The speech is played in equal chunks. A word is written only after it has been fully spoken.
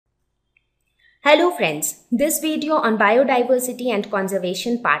Hello friends, this video on biodiversity and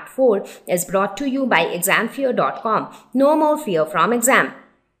conservation part 4 is brought to you by examfear.com. No more fear from exam.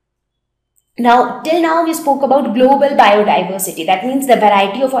 Till now we spoke about global biodiversity, that means the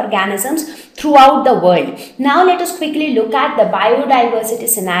variety of organisms throughout the world. Now let us quickly look at the biodiversity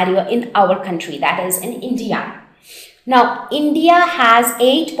scenario in our country, that is in India. Now, India has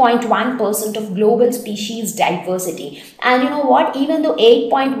 8.1% of global species diversity. And you know what? Even though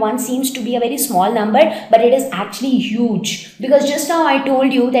 8.1 seems to be a very small number, but it is actually huge. Because just now I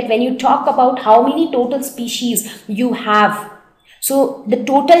told you that when you talk about how many total species you have, so the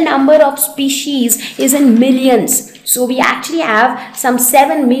total number of species is in millions. So we actually have some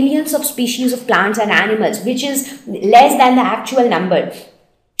 7 millions of species of plants and animals, which is less than the actual number.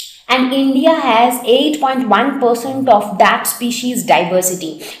 And India has 8.1% of that species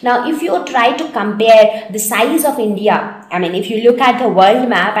diversity. Now, if you try to compare the size of India, if you look at the world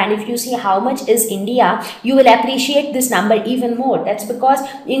map and if you see how much is India, you will appreciate this number even more. That's because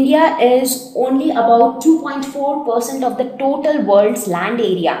India is only about 2.4% of the total world's land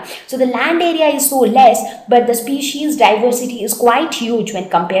area. So the land area is so less, but the species diversity is quite huge when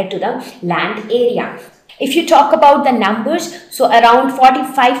compared to the land area. If you talk about the numbers, so around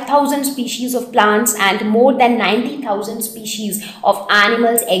 45,000 species of plants and more than 90,000 species of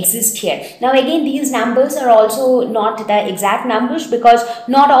animals exist here. Now again, these numbers are also not the exact numbers because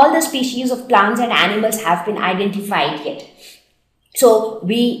not all the species of plants and animals have been identified yet. So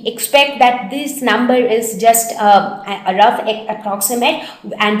we expect that this number is just a rough approximate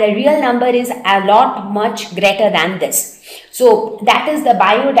and the real number is a lot much greater than this. So that is the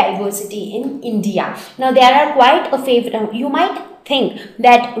biodiversity in India. Now there are quite a favorite, you might think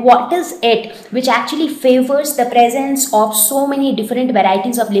that what is it which actually favors the presence of so many different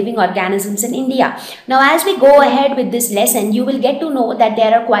varieties of living organisms in India. Now as we go ahead with this lesson, you will get to know that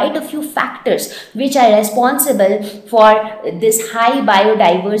there are quite a few factors which are responsible for this high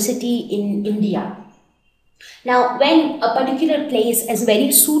biodiversity in India. Now, when a particular place is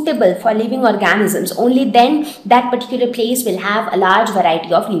very suitable for living organisms, only then that particular place will have a large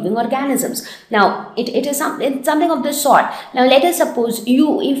variety of living organisms. Now, it is something of this sort. Now, let us suppose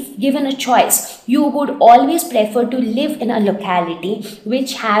you, if given a choice, you would always prefer to live in a locality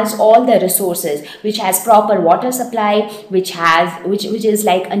which has all the resources, which has proper water supply, which is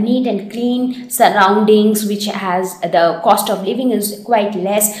like a neat and clean surroundings, which has the cost of living is quite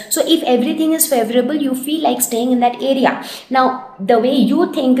less. So, if everything is favorable, you feel like staying in that area. Now, the way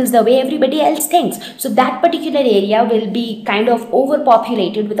you think is the way everybody else thinks. So that particular area will be kind of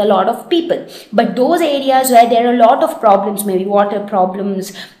overpopulated with a lot of people. But those areas where there are a lot of problems, maybe water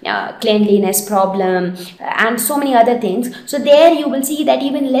problems, cleanliness problem, and so many other things. So there you will see that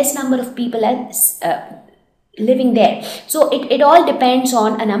even less number of people are living there. So it all depends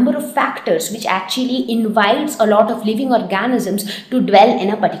on a number of factors which actually invites a lot of living organisms to dwell in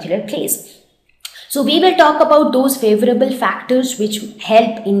a particular place. So we will talk about those favorable factors which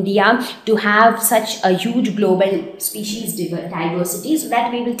help India to have such a huge global species diversity. So that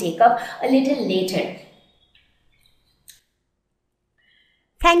we will take up a little later.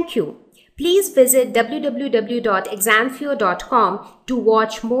 Thank you. Please visit www.examfear.com to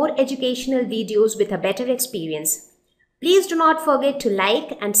watch more educational videos with a better experience. Please do not forget to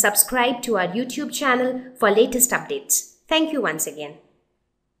like and subscribe to our YouTube channel for latest updates. Thank you once again.